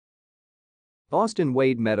Austin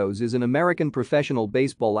Wade Meadows is an American professional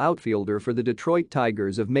baseball outfielder for the Detroit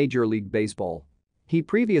Tigers of Major League Baseball. He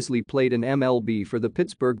previously played in MLB for the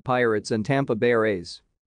Pittsburgh Pirates and Tampa Bay Rays.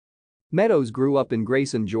 Meadows grew up in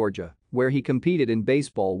Grayson, Georgia, where he competed in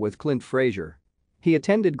baseball with Clint Frazier. He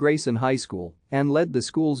attended Grayson High School and led the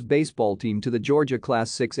school's baseball team to the Georgia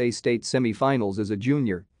Class 6A state semifinals as a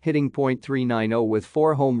junior, hitting .390 with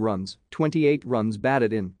 4 home runs, 28 runs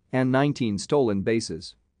batted in, and 19 stolen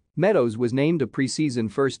bases. Meadows was named a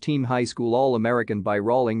preseason first-team high school All-American by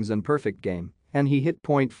Rawlings and Perfect Game, and he hit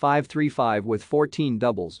 .535 with 14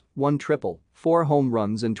 doubles, 1 triple, 4 home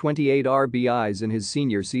runs and 28 RBIs in his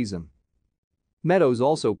senior season. Meadows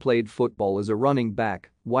also played football as a running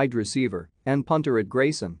back, wide receiver, and punter at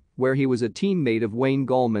Grayson, where he was a teammate of Wayne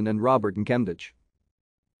Gallman and Robert Nkemdic.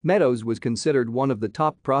 Meadows was considered one of the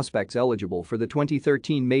top prospects eligible for the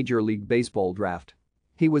 2013 Major League Baseball draft.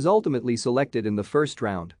 He was ultimately selected in the first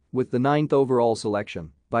round, with the 9th overall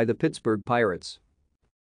selection, by the Pittsburgh Pirates.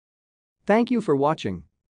 Thank you for watching.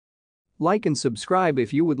 Like and subscribe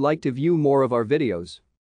if you would like to view more of our videos.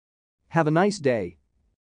 Have a nice day.